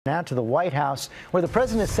Now to the White House, where the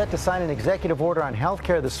president is set to sign an executive order on health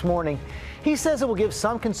care this morning. He says it will give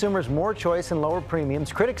some consumers more choice and lower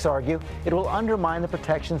premiums. Critics argue it will undermine the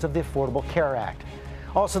protections of the Affordable Care Act.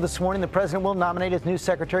 Also this morning, the president will nominate his new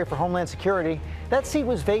Secretary for Homeland Security. That seat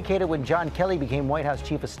was vacated when John Kelly became White House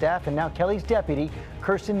Chief of Staff, and now Kelly's deputy,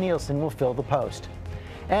 Kirstjen Nielsen, will fill the post.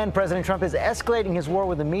 And President Trump is escalating his war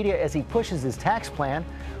with the media as he pushes his tax plan.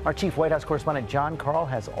 Our chief White House correspondent John Karl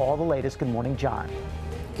has all the latest. Good morning, John.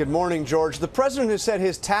 Good morning, George. The president has said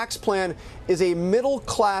his tax plan is a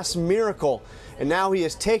middle-class miracle, and now he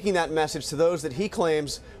is taking that message to those that he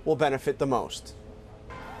claims will benefit the most.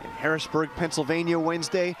 In Harrisburg, Pennsylvania,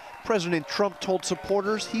 Wednesday, President Trump told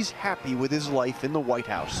supporters he's happy with his life in the White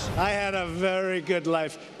House. I had a very good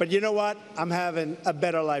life, but you know what? I'm having a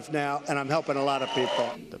better life now, and I'm helping a lot of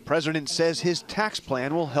people. The president says his tax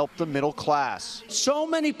plan will help the middle class. So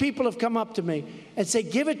many people have come up to me and say,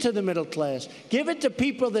 give it to the middle class. Give it to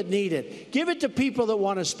people that need it. Give it to people that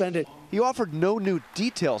want to spend it. He offered no new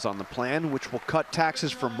details on the plan, which will cut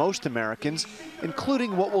taxes for most Americans,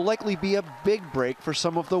 including what will likely be a big break for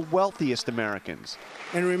some of the wealthiest Americans.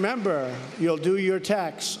 And remember, you'll do your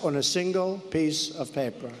tax on a single piece of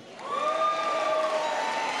paper.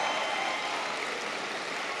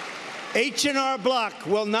 H&R Block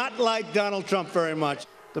will not like Donald Trump very much.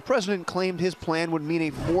 The president claimed his plan would mean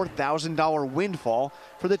a $4,000 windfall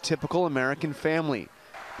for the typical American family.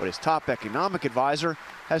 But his top economic advisor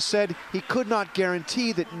has said he could not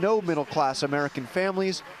guarantee that no middle-class American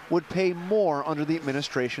families would pay more under the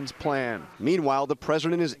administration's plan. Meanwhile, the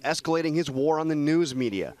president is escalating his war on the news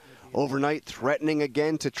media, overnight threatening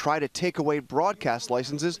again to try to take away broadcast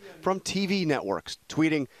licenses from TV networks,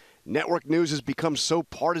 tweeting, "Network news has become so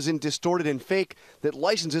partisan, distorted, and fake that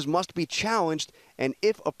licenses must be challenged and,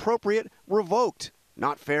 if appropriate, revoked.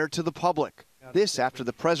 Not fair to the public." This after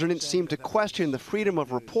the president seemed to question the freedom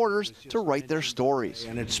of reporters to write their stories.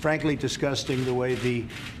 And it's frankly disgusting the way the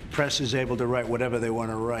press is able to write whatever they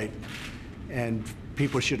want to write. And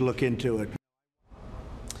people should look into it.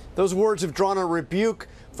 Those words have drawn a rebuke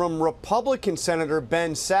from Republican Senator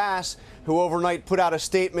Ben Sasse, who overnight put out a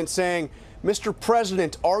statement saying, "Mr.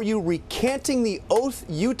 President, are you recanting the oath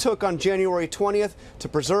you took on January 20th to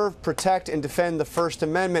preserve, protect, and defend the First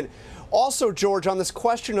Amendment?" Also, George, on this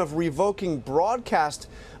question of revoking broadcast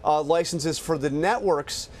licenses for the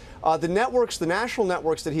networks, the national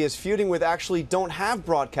networks that he is feuding with actually don't have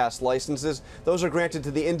broadcast licenses. Those are granted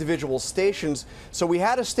to the individual stations. So we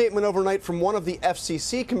had a statement overnight from one of the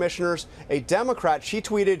FCC commissioners, a Democrat. She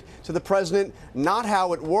tweeted to the president, "Not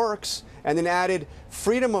how it works," and then added,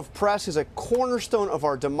 "Freedom of press is a cornerstone of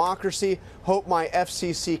our democracy. Hope my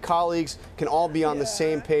FCC colleagues can all be on the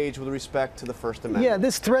same page with respect to the First Amendment." Yeah,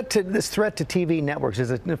 this threat to TV networks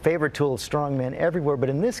is a favorite tool of strongmen everywhere, but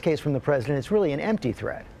in this case from the president, it's really an empty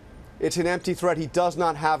threat. It's an empty threat. He does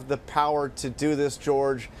not have the power to do this,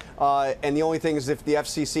 George. And the only thing is if the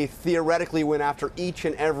FCC theoretically went after each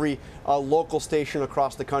and every local station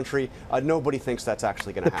across the country, nobody thinks that's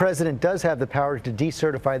actually going to happen. The president does have the power to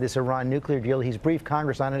decertify this Iran nuclear deal. He's briefed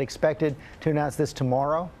Congress on it, expected to announce this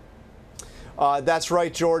tomorrow. That's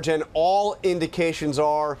right, George, and all indications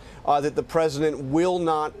are that the president will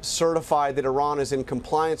not certify that Iran is in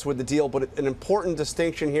compliance with the deal. But an important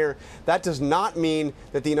distinction here, that does not mean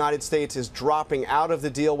that the United States is dropping out of the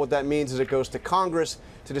deal. What that means is it goes to Congress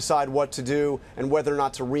to decide what to do and whether or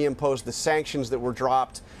not to reimpose the sanctions that were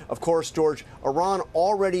dropped. Of course, George, Iran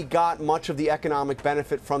already got much of the economic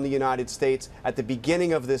benefit from the United States at the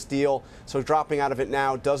beginning of this deal, so dropping out of it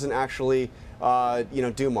now doesn't actually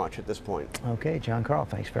do much at this point. Okay, John Karl,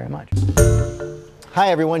 thanks very much. Hi,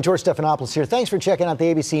 everyone. George Stephanopoulos here. Thanks for checking out the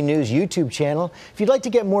ABC News YouTube channel. If you'd like to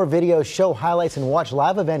get more videos, show highlights, and watch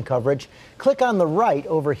live event coverage, click on the right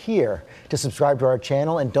over here to subscribe to our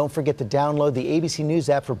channel. And don't forget to download the ABC News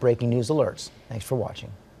app for breaking news alerts. Thanks for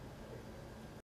watching.